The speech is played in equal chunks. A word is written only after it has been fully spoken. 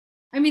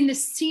mean, the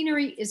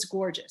scenery is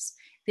gorgeous.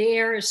 The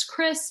air is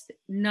crisp,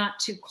 not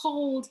too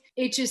cold.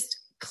 It just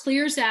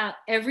clears out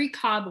every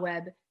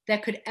cobweb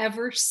that could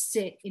ever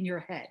sit in your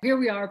head. Here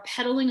we are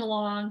pedaling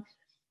along,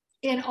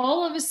 and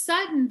all of a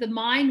sudden the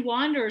mind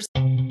wanders.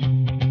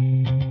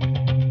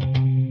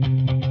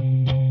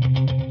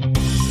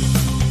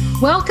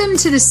 Welcome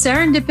to the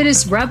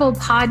Serendipitous Rebel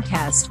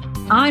podcast.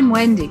 I'm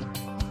Wendy.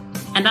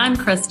 And I'm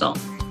Crystal.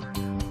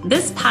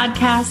 This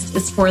podcast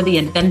is for the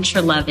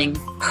adventure-loving,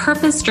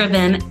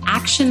 purpose-driven,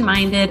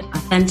 action-minded,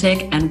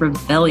 authentic, and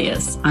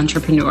rebellious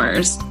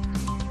entrepreneurs.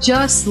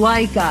 Just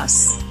like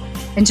us.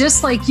 And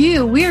just like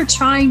you, we are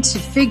trying to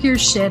figure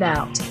shit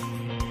out.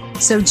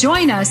 So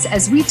join us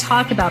as we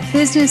talk about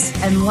business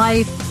and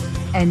life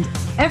and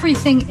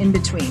everything in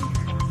between.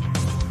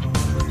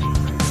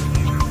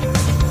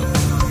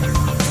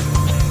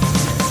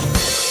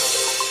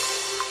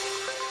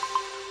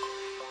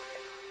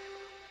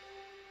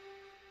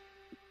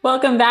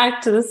 Welcome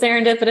back to the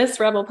Serendipitous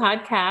Rebel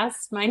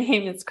podcast. My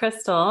name is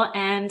Crystal,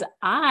 and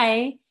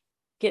I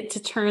get to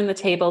turn the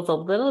tables a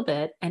little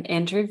bit and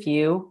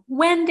interview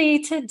Wendy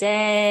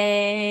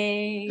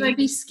today. Should I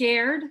be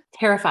scared?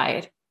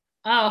 Terrified.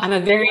 Oh, I'm a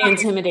very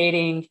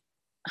intimidating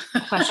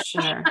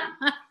questioner.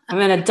 I'm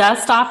going to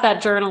dust off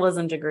that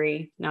journalism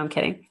degree. No, I'm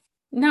kidding.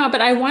 No,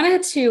 but I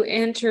wanted to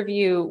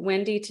interview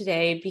Wendy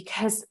today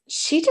because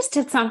she just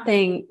did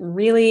something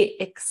really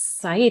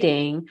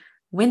exciting.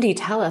 Wendy,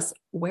 tell us,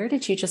 where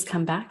did you just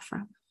come back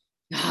from?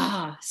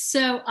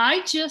 So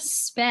I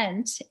just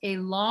spent a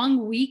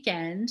long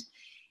weekend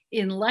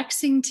in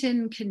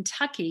Lexington,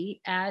 Kentucky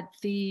at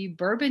the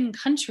Bourbon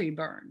Country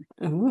Burn.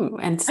 Ooh,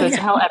 and so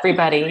tell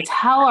everybody,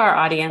 tell our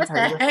audience, What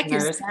our the heck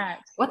listeners, is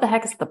that? What the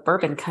heck is the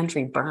Bourbon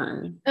Country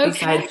Burn? Okay.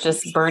 Besides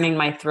just burning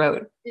my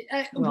throat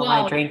while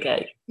I drink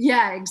it.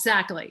 Yeah,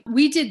 exactly.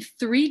 We did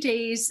 3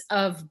 days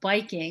of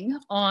biking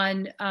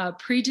on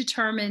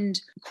predetermined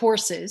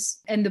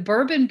courses, and the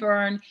Bourbon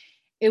Burn,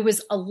 it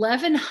was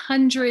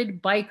 1,100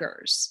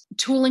 bikers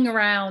tooling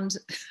around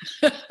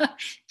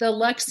the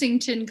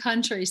Lexington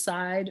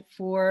countryside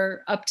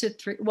for up to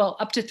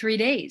 3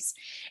 days.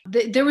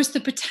 There was the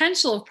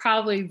potential of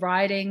probably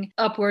riding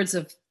upwards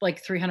of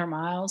like 300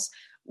 miles.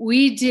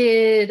 We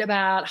did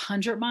about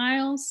 100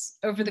 miles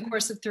over the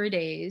course of 3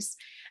 days,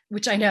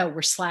 which I know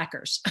we're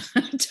slackers,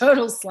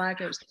 total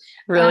slackers.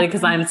 Really?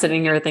 Because I'm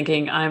sitting here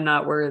thinking, I'm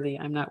not worthy.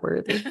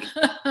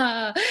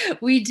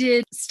 We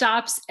did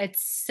stops at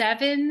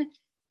 7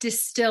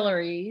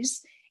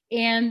 distilleries.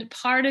 And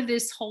part of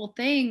this whole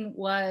thing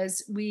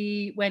was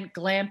we went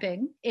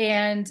glamping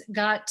and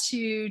got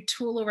to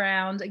tool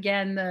around,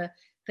 again, the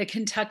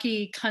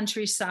Kentucky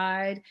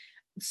countryside,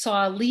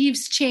 saw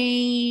leaves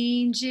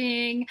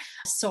changing,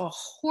 saw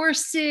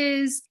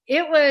horses.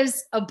 It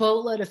was a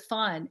boatload of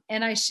fun.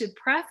 And I should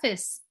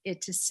preface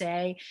it to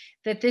say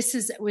that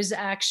was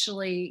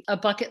actually a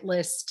bucket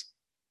list,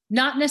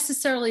 not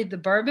necessarily the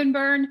Bourbon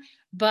Burn,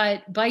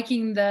 but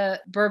biking the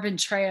Bourbon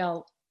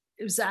Trail.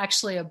 It was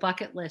actually a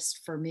bucket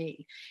list for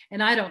me.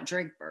 And I don't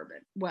drink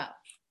bourbon. Well,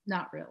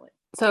 not really.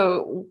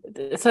 So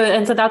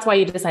that's why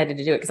you decided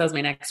to do it. Because that was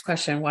my next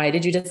question. Why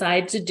did you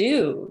decide to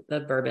do the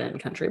Bourbon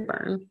Country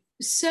Burn?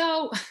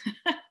 So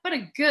what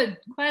a good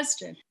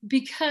question.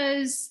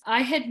 Because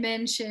I had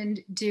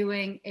mentioned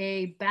doing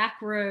a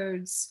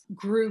backroads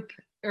group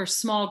or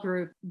small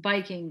group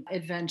biking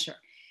adventure.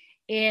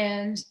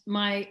 And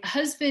my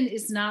husband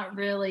is not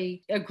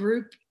really a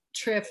group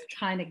trip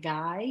kind of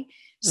guy.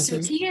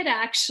 So he had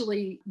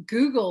actually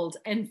Googled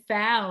and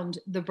found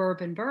the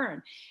Bourbon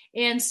Burn.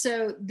 And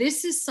so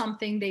this is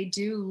something they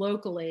do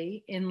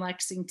locally in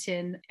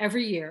Lexington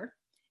every year,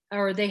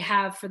 or they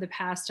have for the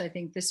past, I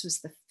think this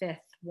was the 5th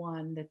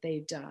one that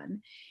they've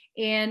done.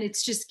 And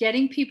it's just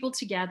getting people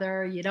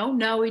together. You don't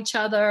know each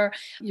other.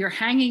 You're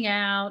hanging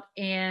out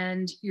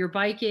and you're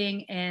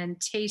biking and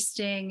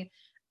tasting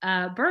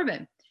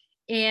bourbon.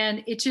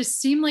 And it just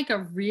seemed like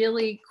a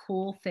really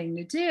cool thing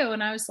to do.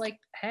 And I was like,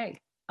 hey,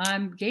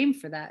 I'm game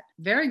for that.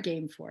 Very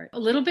game for it. A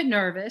little bit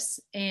nervous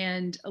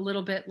and a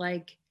little bit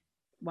like,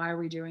 why are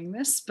we doing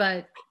this?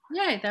 But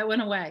yeah, that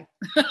went away.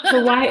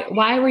 So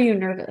why were you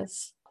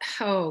nervous?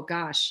 Oh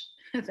gosh,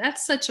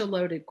 that's such a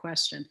loaded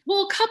question.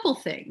 Well, a couple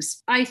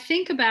things. I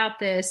think about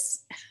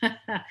this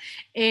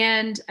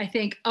and I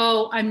think,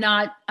 I'm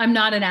not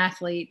an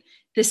athlete.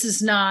 This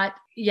is not,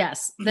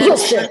 yes.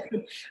 Bullshit.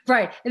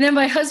 Right. And then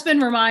my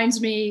husband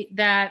reminds me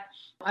that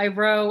I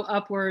row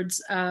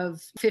upwards of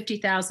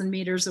 50,000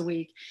 meters a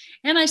week.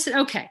 And I said,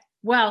 okay,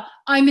 well,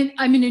 I'm an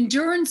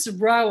endurance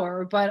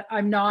rower, but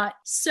I'm not.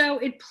 So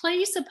it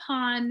plays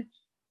upon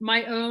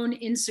my own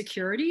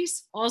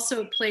insecurities.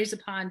 Also, it plays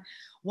upon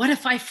what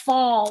if I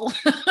fall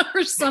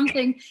or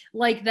something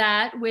like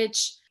that,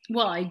 which,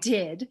 well, I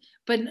did.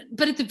 But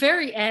at the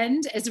very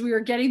end, as we were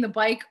getting the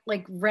bike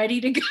like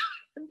ready to go,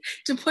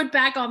 to put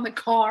back on the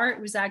car,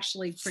 it was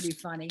actually pretty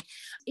funny.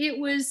 It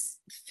was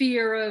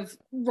fear of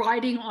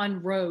riding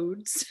on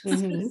roads.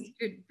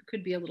 It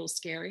could be a little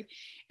scary.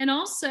 And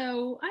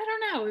also, I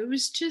don't know,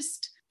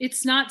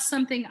 it's not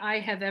something I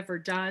have ever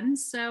done.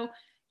 So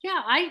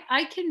yeah,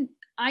 I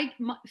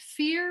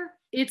fear,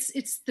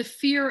 it's the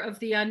fear of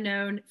the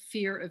unknown,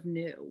 fear of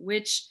new,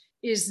 which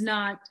is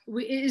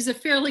a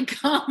fairly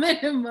common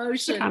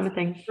emotion Common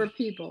thing. for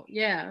people.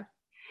 Yeah.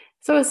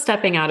 So it's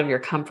stepping out of your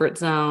comfort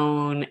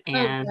zone Oh,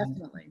 and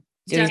definitely.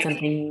 doing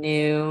something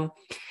new.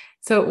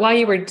 So while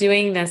you were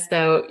doing this,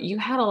 though, you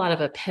had a lot of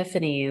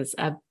epiphanies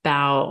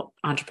about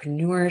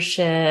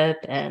entrepreneurship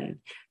and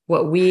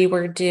what we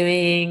were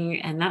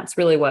doing. And that's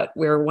really what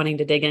we're wanting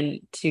to dig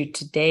into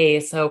today.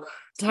 So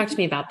talk to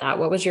me about that.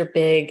 What was your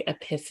big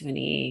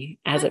epiphany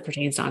as it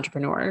pertains to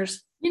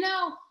entrepreneurs?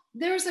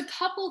 There's a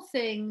couple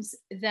things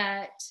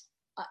that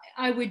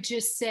I would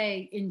just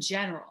say in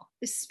general,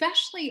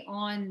 especially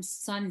on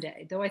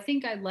Sunday, though I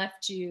think I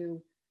left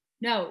you.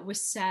 No, it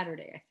was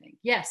Saturday, I think.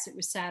 Yes, it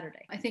was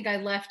Saturday. I think I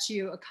left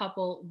you a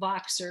couple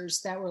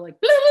Voxers that were like,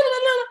 blah, blah, blah,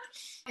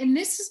 blah. And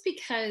this is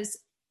because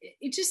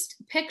it just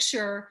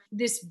picture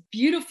this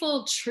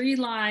beautiful tree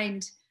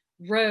lined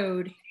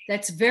road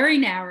that's very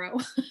narrow,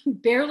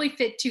 barely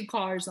fit 2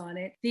 cars on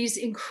it. These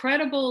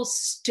incredible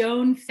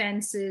stone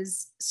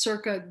fences,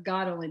 circa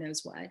God only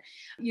knows what.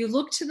 You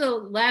look to the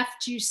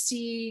left, you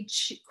see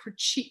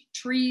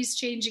trees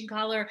changing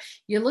color.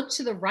 You look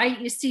to the right,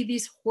 you see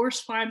these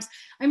horse farms.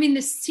 I mean,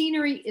 the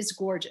scenery is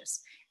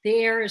gorgeous. The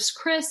air is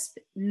crisp,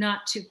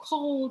 not too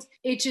cold.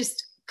 It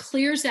just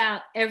clears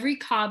out every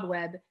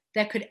cobweb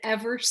that could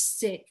ever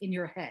sit in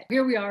your head.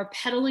 Here we are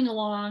pedaling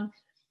along.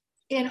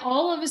 And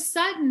all of a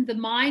sudden, the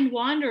mind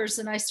wanders,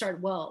 and I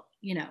start,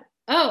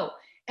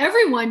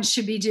 everyone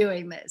should be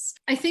doing this.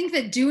 I think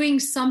that doing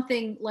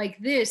something like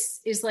this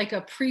is like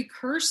a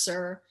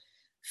precursor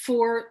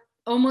for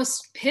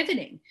almost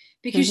pivoting,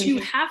 because you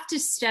have to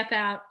step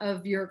out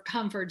of your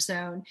comfort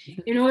zone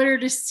in order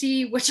to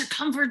see what your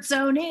comfort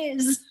zone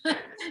is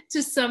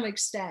to some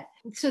extent.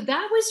 So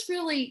that was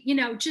really,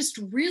 just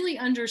really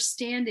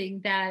understanding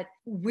that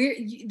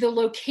the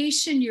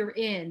location you're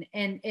in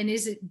and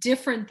is it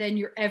different than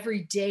your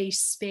everyday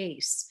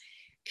space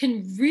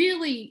can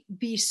really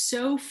be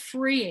so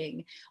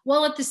freeing,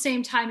 while at the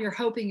same time you're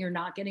hoping you're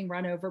not getting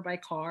run over by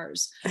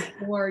cars,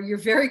 or you're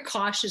very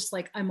cautious,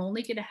 like I'm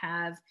only going to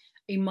have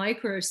a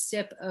micro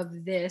sip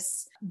of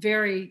this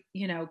very,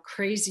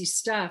 crazy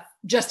stuff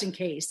just in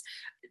case.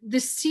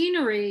 The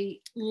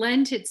scenery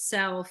lent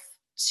itself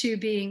to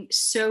being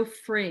so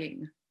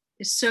freeing,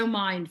 so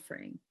mind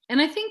freeing.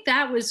 And I think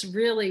that was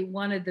really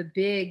one of the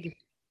big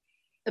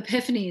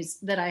epiphanies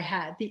that I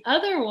had. The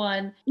other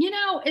one,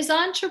 as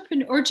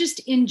entrepreneur, or just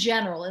in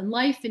general, in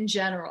life in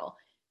general,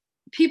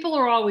 people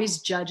are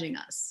always judging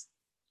us.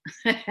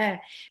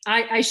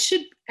 I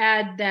should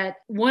add that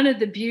one of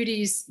the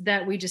beauties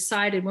that we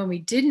decided when we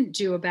didn't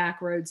do a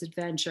backroads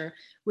adventure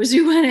was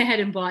we went ahead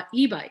and bought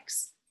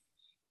e-bikes.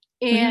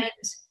 And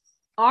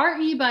our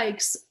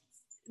e-bikes,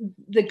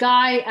 the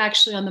guy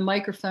actually on the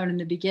microphone in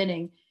the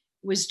beginning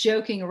was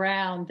joking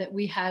around that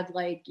we had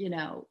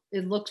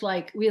it looked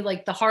like we had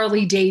like the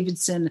Harley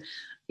Davidson,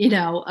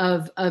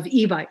 of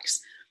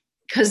e-bikes,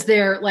 because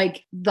they're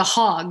like the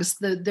hogs,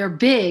 they're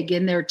big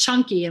and they're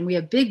chunky and we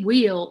have big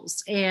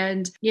wheels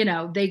and,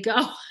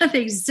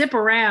 they zip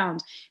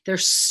around. They're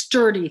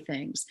sturdy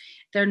things.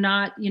 They're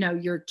not,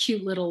 your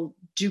cute little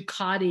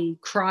Ducati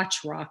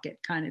crotch rocket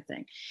kind of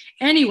thing.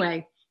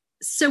 Anyway,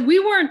 so we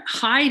weren't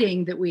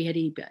hiding that we had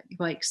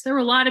e-bikes. There were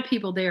a lot of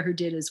people there who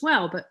did as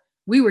well, but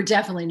we were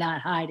definitely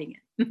not hiding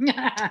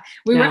it.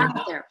 We were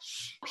out there.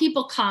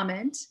 People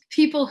comment,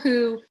 people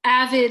who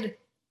avid,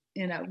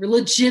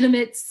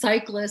 legitimate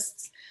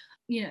cyclists,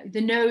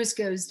 the nose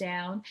goes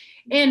down.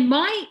 And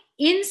my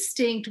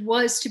instinct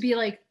was to be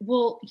like,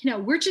 well,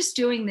 we're just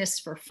doing this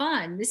for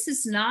fun. This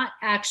is not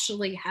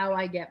actually how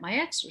I get my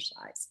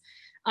exercise.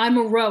 I'm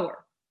a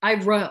rower. I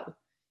row.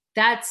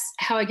 That's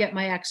how I get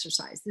my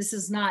exercise. This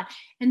is not.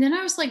 And then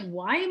I was like,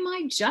 why am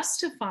I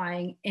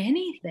justifying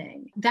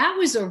anything? That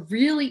was a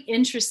really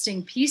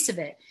interesting piece of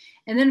it.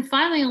 And then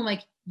finally, I'm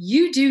like,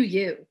 you do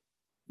you.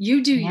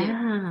 You do you.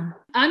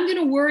 I'm going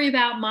to worry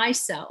about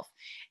myself.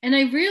 And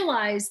I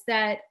realized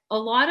that a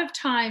lot of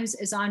times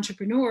as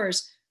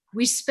entrepreneurs,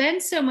 we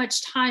spend so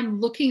much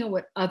time looking at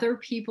what other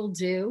people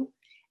do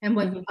and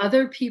what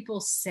other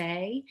people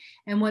say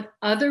and what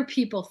other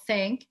people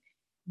think,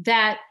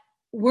 that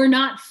we're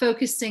not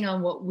focusing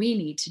on what we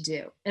need to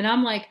do. And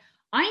I'm like,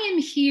 I am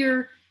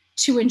here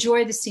to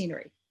enjoy the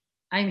scenery.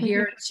 I'm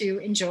here to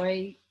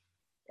enjoy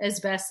as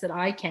best that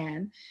I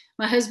can.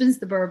 My husband's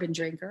the bourbon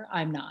drinker.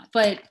 I'm not.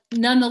 But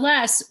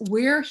nonetheless,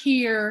 we're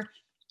here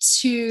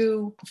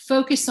to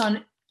focus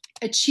on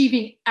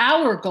achieving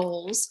our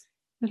goals.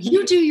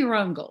 You do your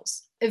own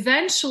goals.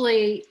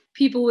 Eventually,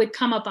 people would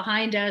come up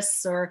behind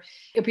us, or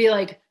it'd be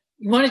like,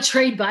 you want to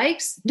trade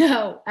bikes?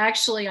 No,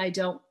 actually, I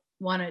don't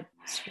want to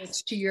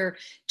switch to your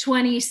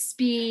 20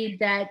 speed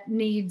that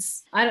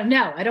needs, I don't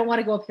know. I don't want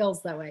to go up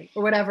hills that way,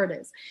 or whatever it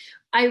is.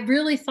 I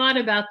really thought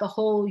about the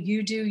whole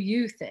you do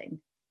you thing.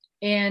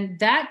 And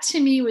that to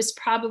me was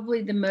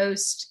probably the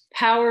most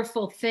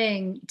powerful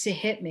thing to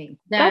hit me.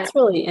 That's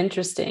really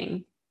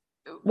interesting.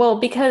 Well,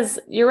 because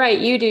you're right,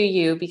 you do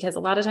you, because a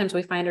lot of times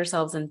we find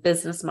ourselves in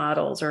business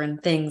models or in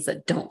things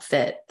that don't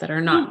fit, that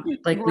are not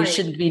like we Right.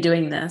 shouldn't be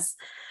doing this,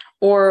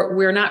 or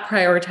we're not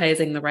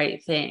prioritizing the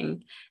right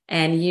thing.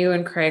 And you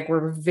and Craig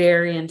were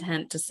very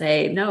intent to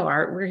say, no,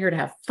 we're here to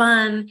have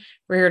fun.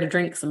 We're here to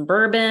drink some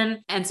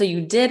bourbon. And so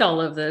you did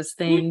all of those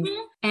things.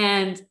 Mhm.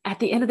 And at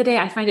the end of the day,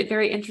 I find it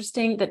very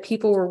interesting that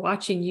people were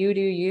watching you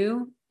do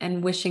you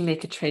and wishing they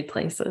could trade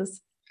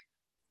places.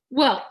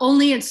 Well,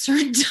 only at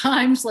certain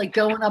times, like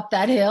going up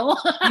that hill.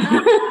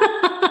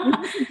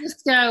 You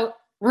just go,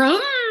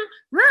 room,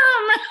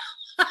 room.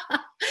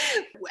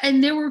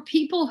 And there were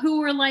people who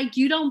were like,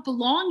 you don't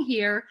belong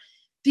here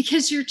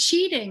because you're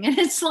cheating. And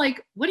it's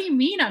like, what do you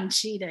mean I'm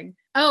cheating?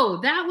 Oh,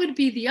 that would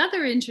be the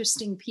other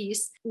interesting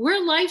piece.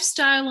 We're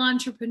lifestyle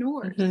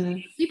entrepreneurs.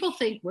 Mhm. People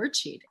think we're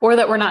cheating. Or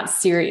that we're not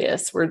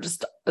serious.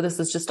 This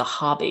is just a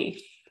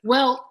hobby.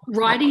 Well,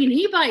 riding an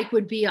e-bike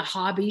would be a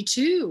hobby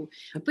too.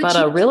 But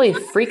a really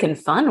freaking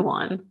fun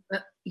one.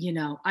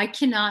 I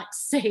cannot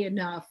say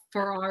enough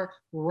for our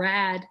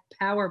rad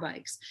power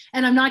bikes.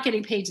 And I'm not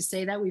getting paid to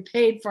say that. We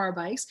paid for our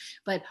bikes,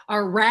 but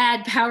our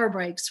rad power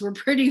bikes were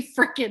pretty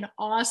freaking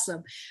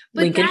awesome.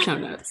 But Link in show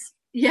notes.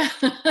 Yeah.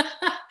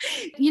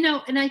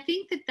 And I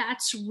think that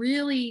that's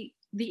really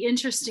the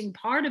interesting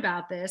part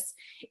about this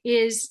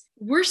is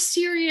we're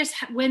serious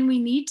when we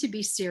need to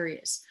be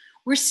serious.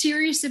 We're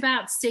serious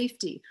about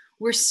safety.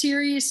 We're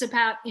serious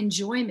about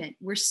enjoyment.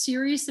 We're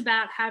serious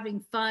about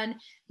having fun,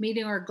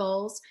 meeting our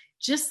goals,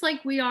 just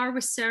like we are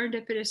with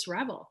Serendipitous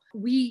Rebel.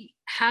 We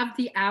have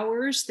the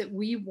hours that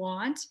we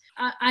want.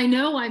 I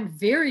know I'm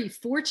very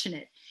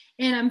fortunate.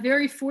 And I'm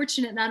very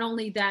fortunate not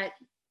only that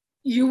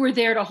you were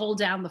there to hold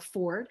down the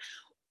fort,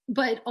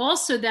 but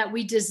also that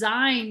we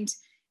designed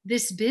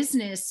this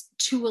business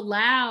to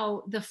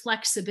allow the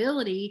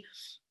flexibility,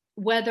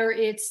 whether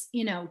it's,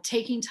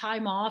 taking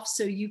time off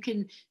so you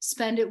can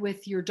spend it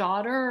with your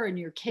daughter and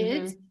your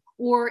kids,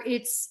 or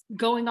it's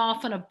going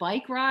off on a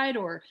bike ride,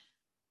 or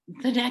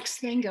the next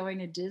thing, going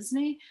to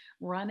Disney,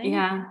 running.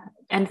 Yeah.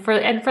 And for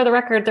the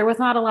record, there was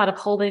not a lot of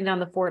holding down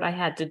the fort I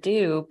had to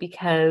do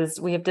because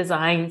we have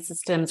designed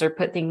systems or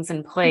put things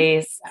in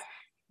place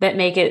that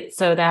make it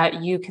so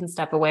that you can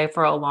step away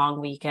for a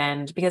long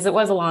weekend, because it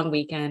was a long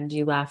weekend.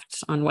 You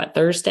left on what,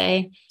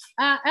 Thursday?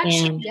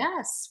 Actually,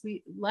 yes,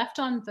 we left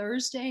on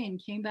Thursday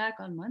and came back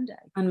on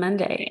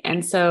Monday.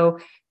 And so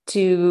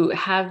to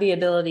have the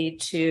ability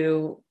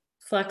to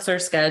flex our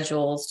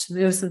schedules, to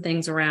move some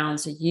things around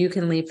so you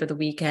can leave for the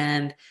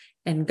weekend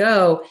and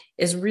go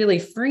is really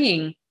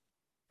freeing.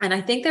 And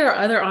I think there are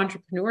other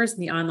entrepreneurs in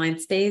the online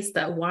space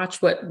that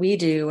watch what we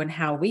do and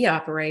how we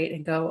operate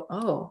and go,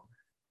 oh,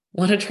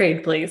 want to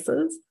trade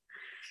places?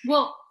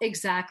 Well,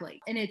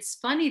 exactly. And it's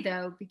funny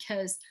though,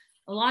 because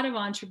a lot of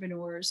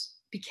entrepreneurs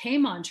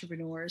became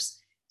entrepreneurs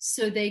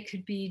so they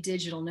could be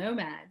digital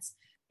nomads.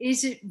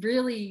 Is it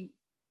really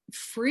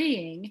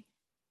freeing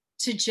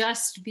to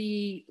just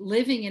be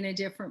living in a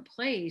different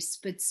place,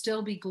 but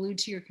still be glued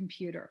to your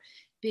computer,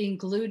 being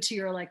glued to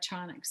your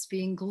electronics,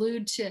 being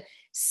glued to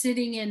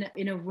sitting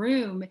in a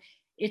room?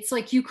 It's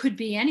like you could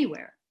be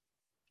anywhere.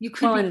 You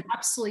could be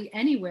absolutely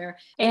anywhere.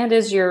 And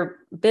is your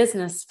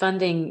business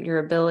funding your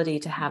ability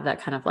to have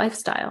that kind of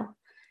lifestyle?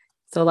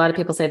 So a lot of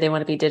people say they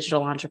want to be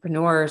digital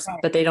entrepreneurs,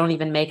 but they don't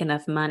even make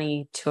enough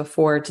money to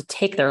afford to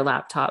take their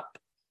laptop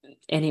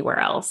anywhere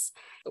else.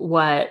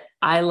 What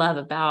I love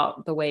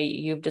about the way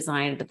you've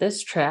designed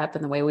this trip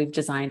and the way we've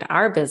designed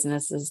our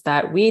business is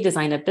that we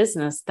design a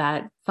business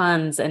that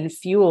funds and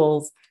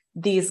fuels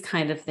these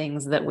kind of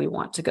things that we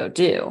want to go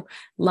do,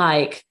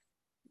 like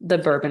the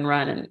Bourbon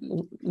Run. And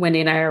Wendy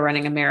and I are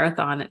running a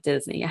marathon at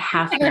Disney, a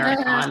half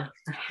marathon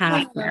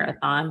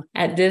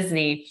at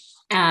Disney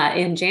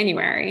in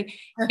January.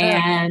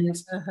 And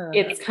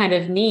it's kind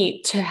of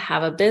neat to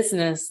have a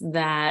business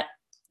that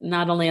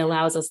not only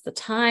allows us the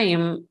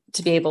time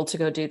to be able to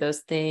go do those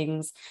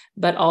things,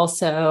 but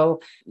also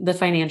the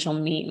financial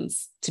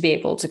means to be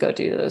able to go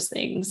do those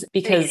things.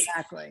 Because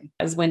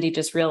as Wendy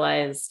just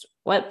realized,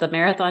 the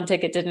marathon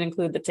ticket didn't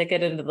include the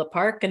ticket into the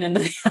park and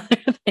into the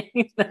other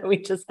things that we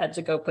just had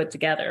to go put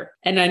together.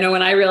 And I know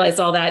when I realized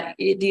all that,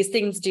 these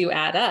things do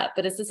add up,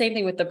 but it's the same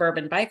thing with the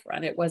Bourbon Bike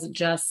Run. It wasn't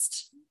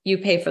just you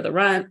pay for the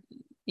run,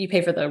 you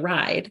pay for the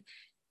ride,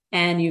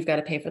 and you've got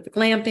to pay for the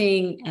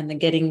glamping and the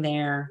getting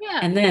there. Yeah.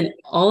 And then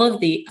all of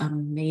the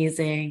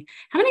amazing,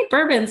 how many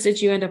bourbons did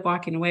you end up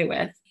walking away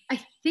with? I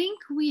think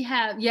we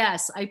have,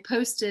 yes, I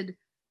posted,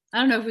 I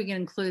don't know if we can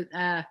include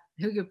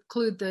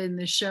in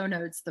the show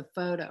notes, the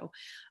photo.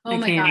 Oh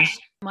my gosh.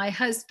 My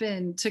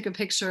husband took a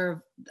picture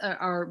of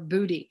our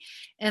booty.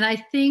 And I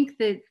think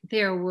that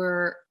there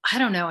were, I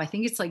don't know, I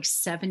think it's like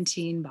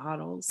 17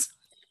 bottles.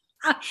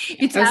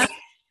 It's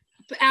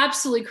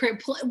absolutely crazy.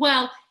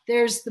 Well,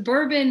 there's the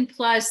bourbon,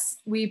 plus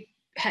we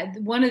had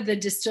one of the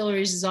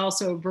distilleries is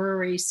also a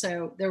brewery,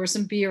 so there was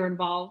some beer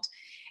involved.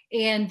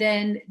 And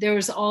then there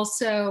was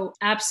also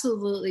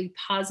absolutely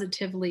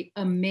positively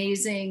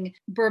amazing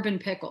bourbon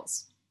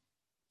pickles.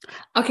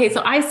 Okay,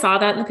 so I saw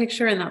that in the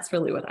picture, and that's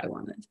really what I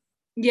wanted.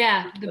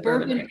 Yeah, the The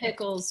bourbon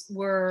pickles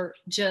were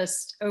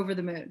just over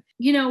the moon.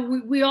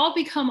 We all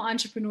become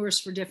entrepreneurs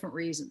for different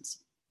reasons.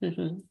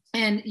 Mm-hmm.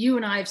 And you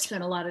and I have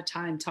spent a lot of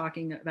time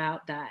talking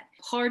about that.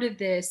 Part of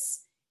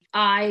this,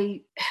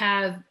 I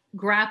have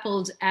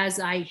grappled as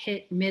I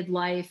hit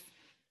midlife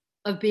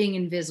of being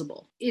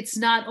invisible. It's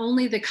not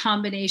only the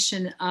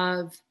combination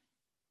of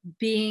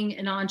being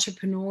an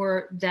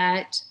entrepreneur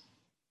that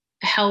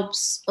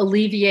helps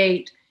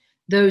alleviate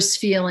those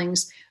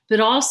feelings, but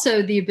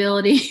also the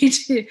ability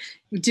to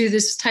do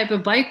this type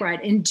of bike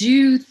ride and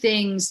do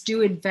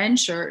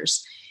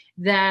adventures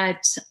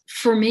that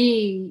for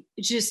me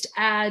just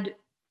add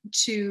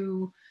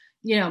to,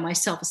 my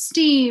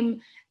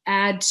self-esteem,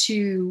 add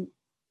to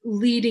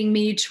leading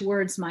me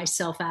towards my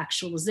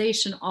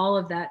self-actualization, all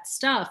of that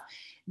stuff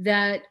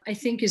that I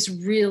think is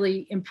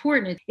really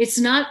important. It's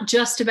not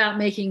just about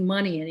making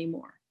money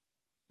anymore.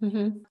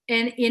 Mm-hmm.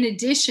 And in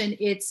addition,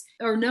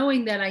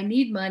 knowing that I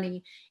need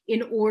money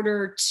in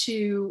order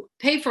to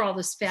pay for all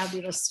this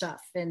fabulous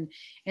stuff and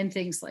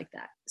things like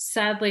that.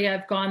 Sadly,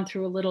 I've gone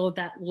through a little of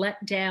that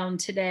letdown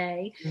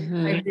today.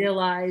 Mm-hmm. I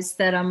realized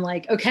that I'm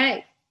like,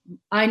 okay,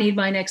 I need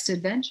my next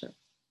adventure.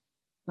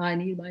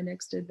 There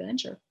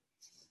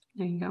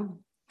you go.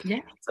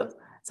 Yeah.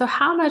 So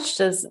how much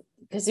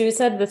because you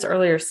said this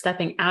earlier,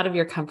 stepping out of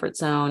your comfort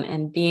zone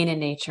and being in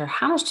nature,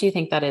 how much do you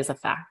think that is a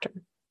factor?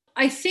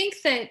 I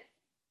think that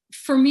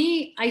for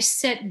me, I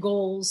set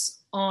goals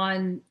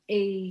on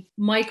a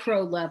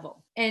micro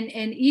level, and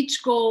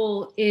each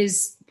goal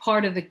is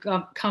part of the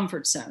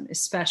comfort zone.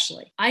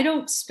 Especially, I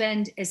don't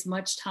spend as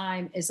much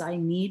time as I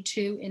need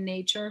to in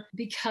nature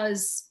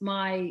because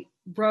my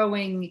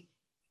rowing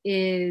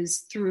is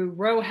through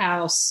row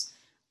house.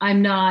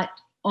 I'm not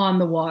on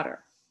the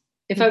water.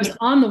 If I was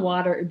on the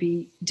water, it'd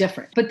be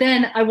different. But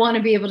then I want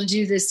to be able to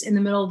do this in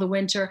the middle of the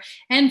winter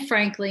and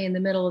frankly, in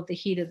the middle of the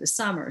heat of the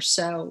summer.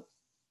 So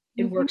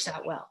it works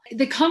out well.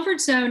 The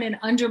comfort zone and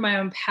under my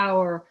own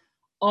power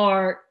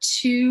are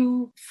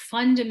two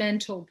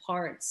fundamental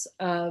parts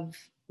of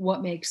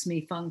what makes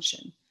me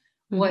function.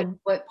 What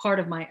part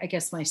of my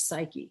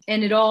psyche.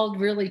 And it all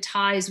really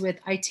ties with,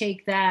 I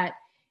take that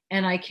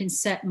and I can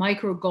set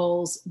micro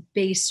goals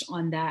based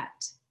on that.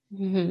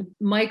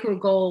 Mm-hmm. Micro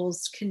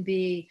goals can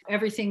be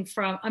everything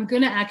from I'm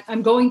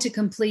going to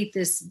complete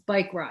this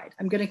bike ride.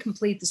 I'm going to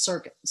complete the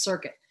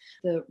circuit,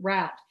 the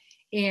route.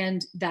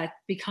 And that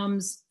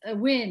becomes a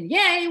win.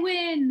 Yay,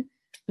 win.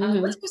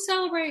 Let's go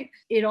celebrate.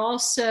 It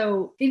allows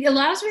me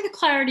the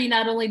clarity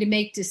not only to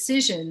make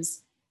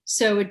decisions,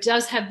 so it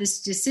does have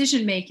this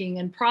decision making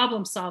and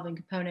problem solving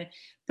component,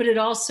 but it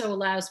also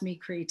allows me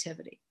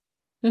creativity.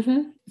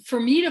 Mm-hmm. For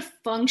me to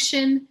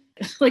function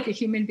like a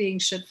human being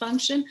should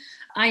function,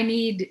 I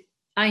need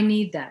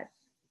that.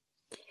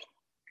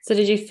 So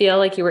did you feel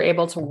like you were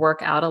able to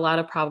work out a lot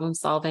of problem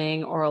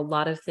solving or a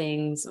lot of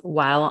things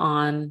while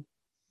on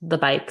the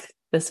bike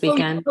this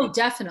weekend? Oh,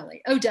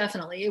 definitely.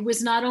 It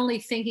was not only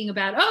thinking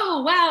about,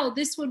 oh, wow,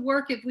 this would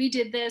work if we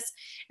did this,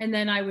 and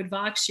then I would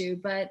vox you,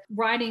 but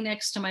riding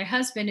next to my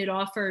husband,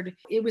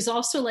 it was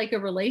also like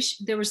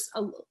there was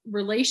a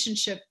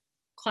relationship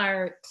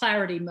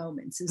clarity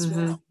moments as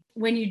well.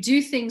 When you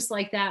do things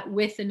like that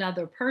with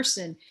another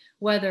person,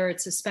 whether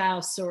it's a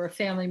spouse or a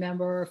family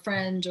member or a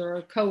friend or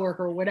a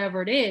coworker or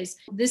whatever it is,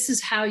 this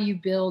is how you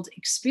build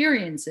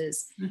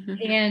experiences. Mm-hmm.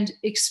 And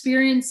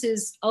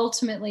experiences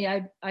ultimately,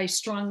 I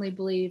strongly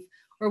believe,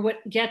 are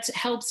what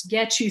helps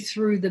get you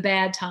through the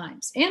bad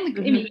times. And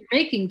you're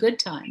making good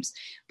times,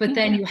 but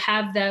then you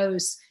have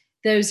those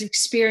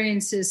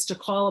experiences to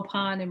call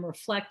upon and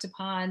reflect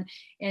upon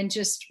and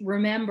just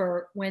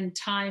remember when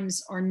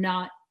times are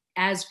not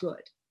as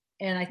good.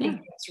 And I think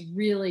that's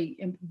really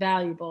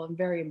valuable and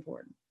very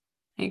important.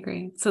 I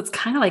agree. So it's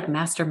kind of like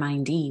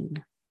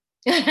masterminding.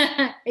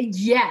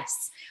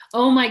 Yes.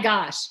 Oh my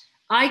gosh.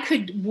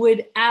 I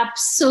would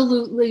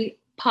absolutely,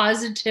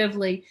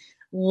 positively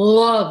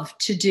love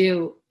to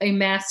do a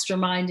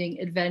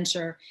masterminding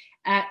adventure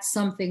at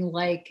something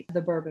like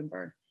the Bourbon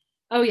Burn.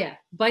 Oh yeah.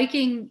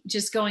 Biking,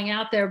 just going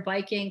out there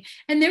biking.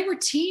 And there were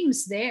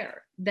teams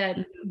there that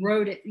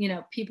rode it,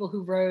 people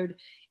who rode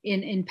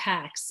in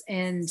packs.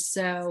 And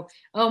so,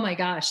 oh my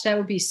gosh, that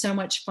would be so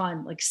much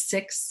fun. Like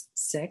six.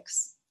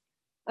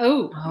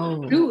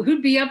 Oh.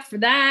 Who'd be up for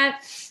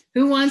that?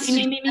 Who wants to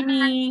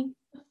me?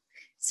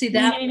 See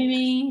that?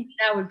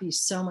 That would be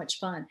so much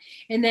fun.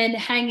 And then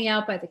hanging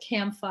out by the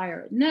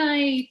campfire at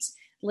night,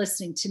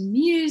 listening to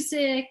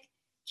music,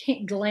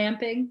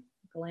 glamping.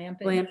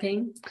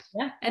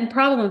 Yeah. And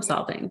problem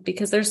solving,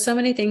 because there's so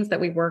many things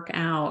that we work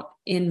out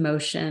in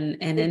motion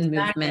and in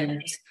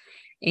movement.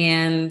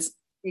 And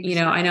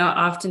I know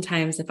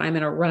oftentimes if I'm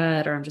in a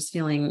rut or I'm just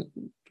feeling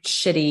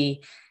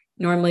shitty,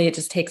 normally it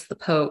just takes the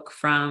poke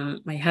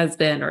from my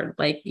husband or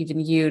like even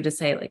you to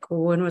say like,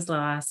 well, when was the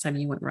last time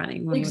you went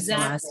running? When was the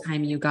last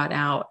time you got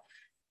out?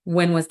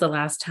 When was the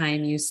last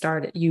time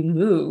you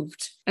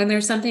moved? And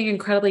there's something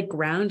incredibly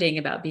grounding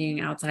about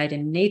being outside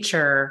in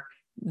nature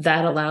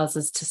that allows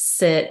us to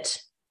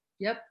sit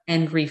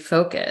and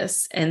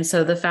refocus. And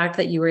so the fact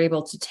that you were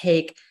able to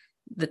take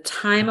the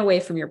time away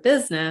from your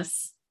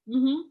business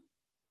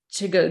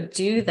to go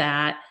do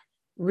that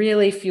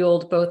really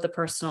fueled both the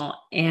personal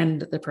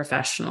and the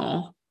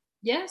professional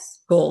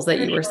goals that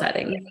you were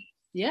setting.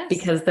 Yes.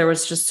 Because there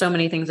was just so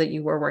many things that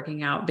you were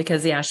working out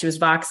because she was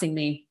boxing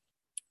me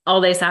all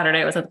day Saturday.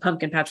 I was at the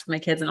pumpkin patch with my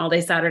kids, and all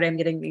day Saturday I'm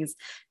getting these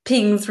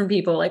pings from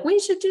people like, we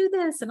should do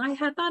this. And I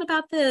had thought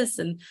about this.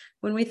 And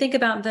when we think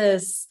about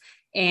this,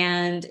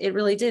 and it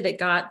really did, it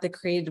got the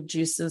creative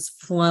juices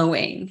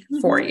flowing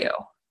for you.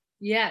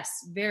 Yes,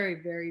 very,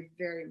 very,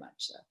 very much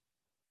so.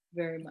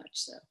 Very much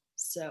so.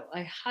 So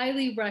I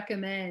highly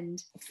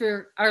recommend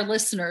for our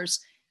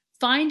listeners,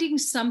 finding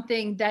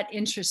something that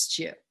interests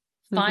you,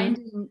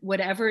 finding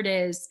whatever it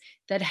is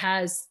that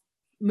has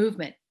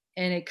movement,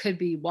 and it could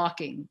be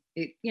walking,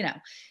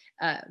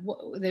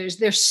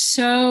 there's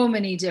so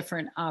many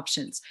different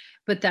options,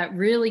 but that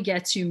really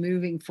gets you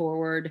moving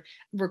forward,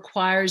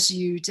 requires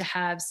you to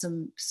have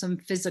some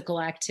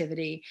physical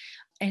activity,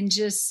 and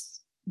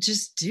just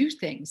do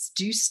things,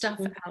 do stuff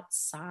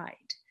outside.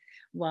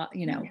 Well,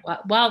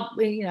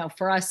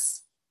 for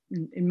us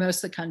in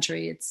most of the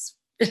country, it's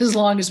as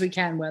long as we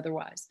can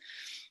weather-wise.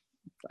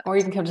 Or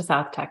you can come to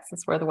South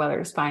Texas where the weather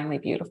is finally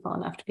beautiful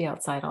enough to be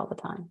outside all the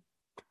time.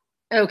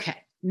 Okay,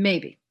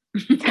 maybe.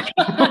 Maybe.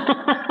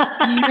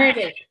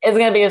 It's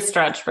going to be a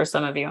stretch for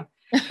some of you.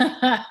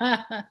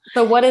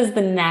 So what is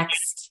the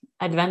next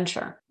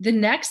adventure? The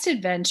next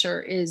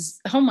adventure is,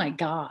 oh my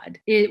God,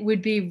 it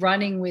would be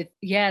running with,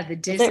 the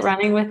Disney. Is it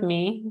running with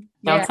me?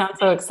 Don't sound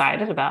so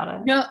excited about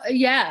it. No,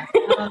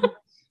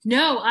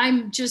 no,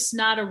 I'm just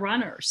not a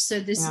runner. So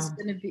this is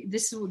going to be,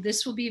 this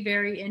will be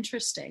very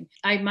interesting.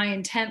 My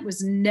intent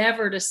was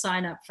never to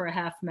sign up for a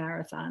half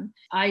marathon.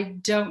 I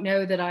don't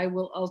know that I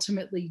will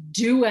ultimately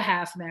do a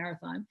half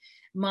marathon.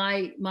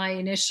 My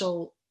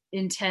initial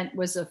intent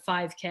was a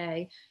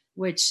 5K,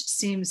 which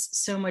seems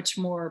so much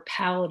more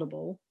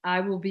palatable. I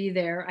will be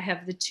there. I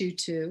have the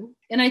 2-2.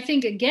 And I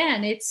think,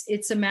 again,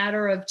 it's a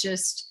matter of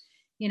just,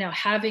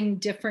 having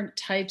different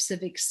types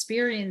of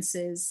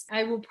experiences.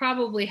 I will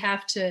probably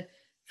have to,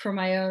 for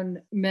my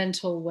own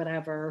mental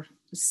whatever,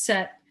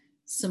 set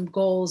some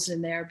goals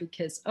in there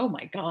because, oh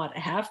my God, a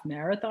half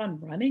marathon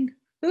running?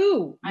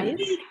 Ooh,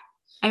 maybe.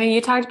 I mean,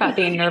 you talked about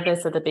being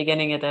nervous at the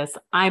beginning of this.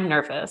 I'm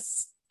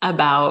nervous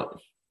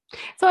about,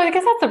 so I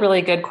guess that's a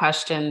really good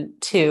question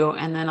too.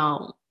 And then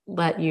I'll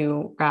let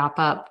you wrap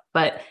up,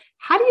 but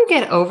how do you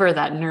get over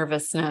that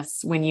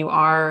nervousness when you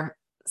are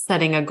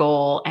setting a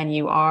goal and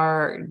you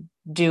are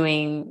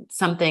doing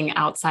something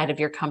outside of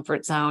your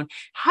comfort zone?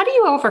 How do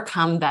you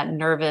overcome that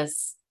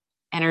nervous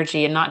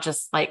energy and not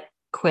just like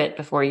quit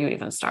before you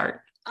even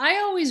start? I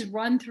always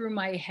run through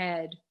my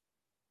head,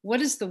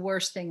 what is the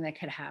worst thing that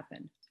could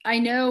happen? I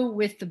know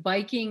with the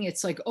biking,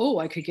 it's like, oh,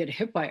 I could get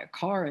hit by a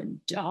car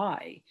and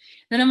die.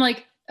 Then I'm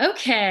like,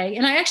 okay.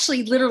 And I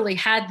actually literally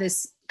had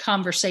this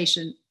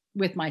conversation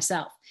with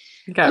myself.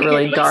 It got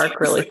really dark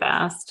really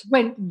fast.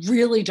 Went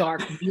really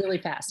dark really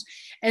fast.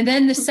 And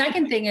then the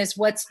second thing is,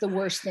 what's the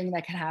worst thing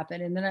that could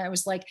happen? And then I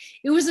was like,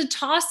 it was a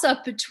toss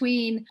up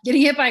between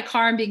getting hit by a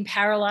car and being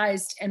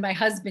paralyzed and my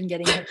husband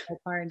getting hit by a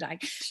car and dying.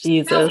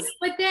 Jesus. So,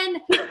 but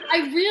then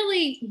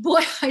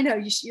I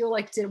know you're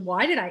like,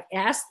 why did I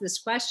ask this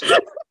question?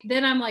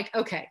 Then I'm like,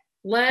 okay,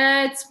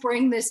 let's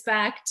bring this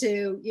back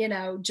to,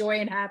 joy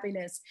and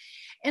happiness.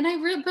 And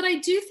but I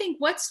do think,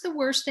 what's the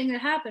worst thing that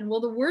happened?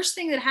 Well, the worst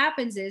thing that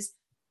happens is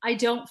I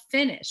don't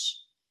finish.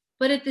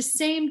 But at the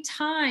same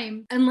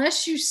time,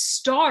 unless you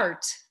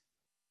start,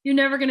 you're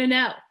never going to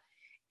know.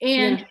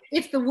 And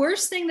if the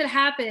worst thing that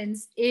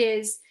happens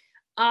is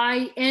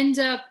I end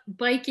up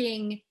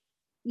biking,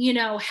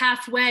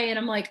 halfway and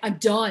I'm like, I'm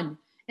done.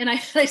 And I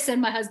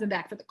send my husband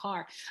back for the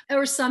car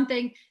or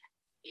something,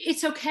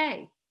 it's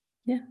okay.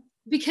 Yeah.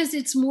 Because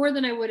it's more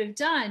than I would have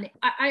done.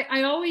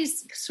 I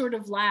always sort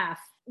of laugh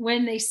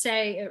when they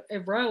say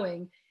at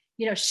rowing,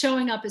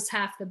 showing up is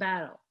half the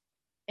battle.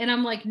 And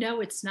I'm like, no,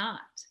 it's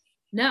not.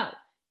 No,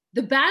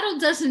 the battle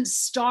doesn't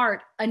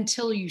start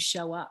until you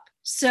show up.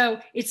 So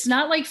it's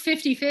not like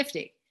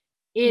 50-50.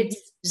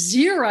 It's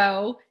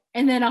 0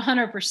 and then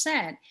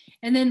 100%.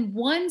 And then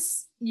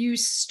once you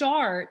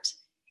start,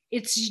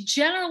 it's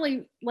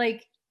generally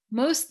like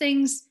most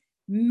things,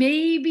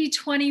 maybe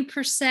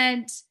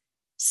 20%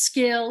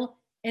 skill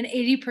and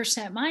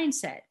 80%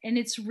 mindset. And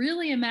it's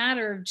really a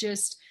matter of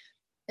just,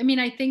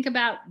 I think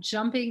about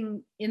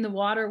jumping in the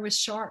water with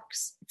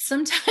sharks.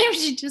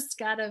 Sometimes you just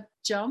gotta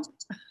jump.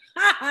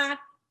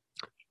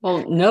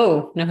 Well,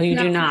 no, you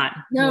do not.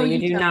 No, you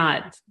do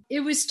not.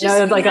 It was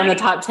just like on the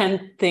top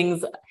 10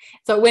 things.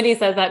 So Wendy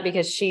says that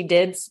because she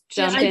did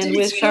jump in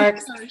with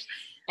sharks.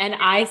 And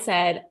I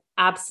said,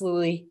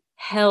 absolutely,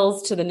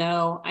 hells to the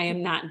no. I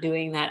am not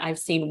doing that. I've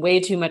seen way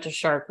too much of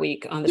Shark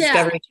Week on the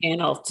Discovery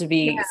Channel to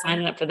be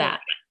signing up for that.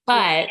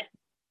 But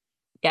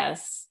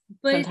yes,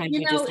 sometimes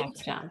you just have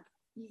to jump.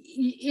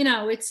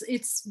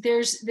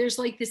 There's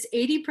like this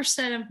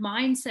 80% of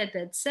mindset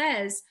that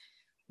says,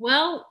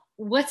 well,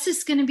 what's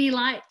this going to be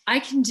like? I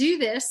can do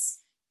this,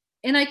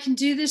 and I can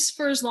do this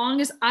for as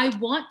long as I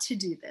want to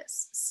do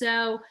this.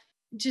 So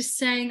just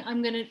saying,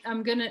 I'm going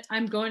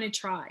to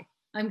try.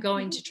 I'm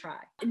going to try.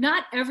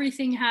 Not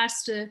everything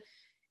has to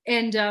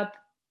end up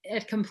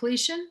at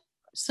completion.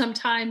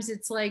 Sometimes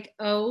it's like,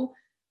 oh,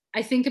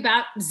 I think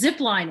about zip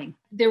lining.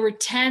 There were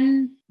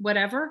 10,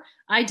 whatever.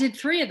 I did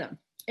 3 of them.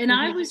 And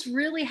I was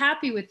really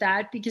happy with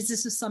that because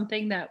this is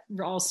something that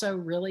also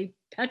really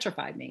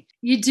petrified me.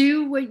 You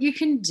do what you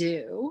can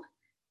do.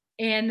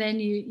 And then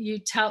you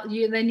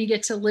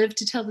get to live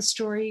to tell the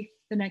story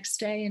the next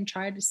day and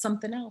try to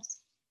something else.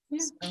 Yeah.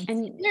 So,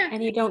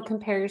 and you don't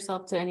compare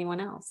yourself to anyone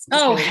else.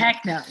 Oh,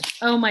 heck no.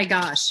 Oh my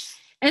gosh.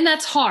 And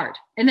that's hard.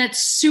 And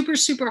that's super,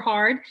 super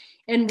hard.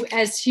 And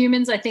as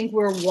humans, I think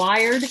we're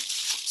wired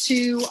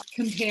to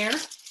compare.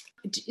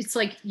 It's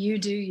like you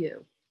do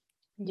you.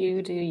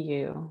 You do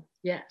you.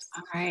 Yes.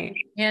 All right.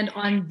 And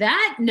on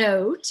that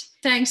note,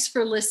 thanks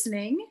for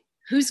listening.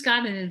 Who's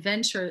got an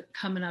adventure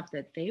coming up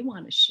that they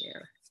want to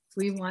share?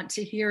 We want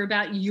to hear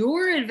about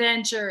your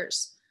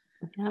adventures.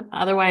 Yep.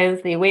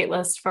 Otherwise, the wait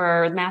list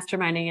for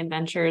masterminding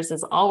adventures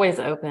is always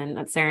open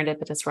at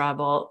Serendipitous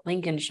Rebel,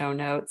 link in show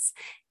notes.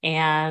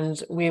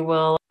 And we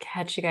will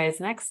catch you guys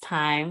next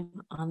time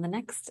on the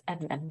next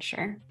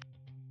adventure.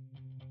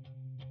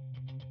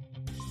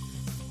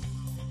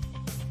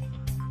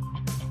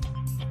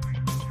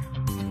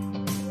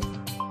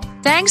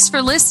 Thanks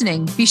for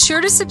listening. Be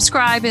sure to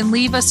subscribe and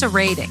leave us a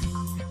rating.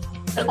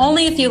 But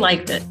only if you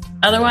liked it.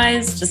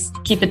 Otherwise, just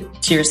keep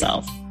it to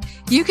yourself.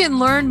 You can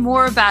learn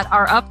more about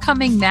our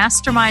upcoming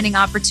masterminding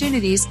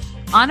opportunities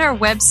on our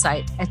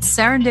website at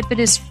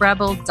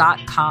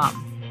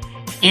serendipitousrebel.com.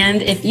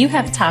 And if you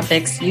have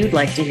topics you'd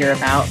like to hear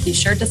about, be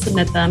sure to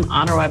submit them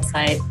on our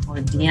website or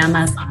DM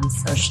us on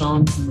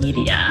social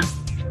media.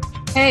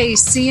 Hey,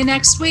 see you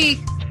next week.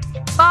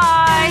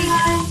 Bye.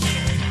 Bye.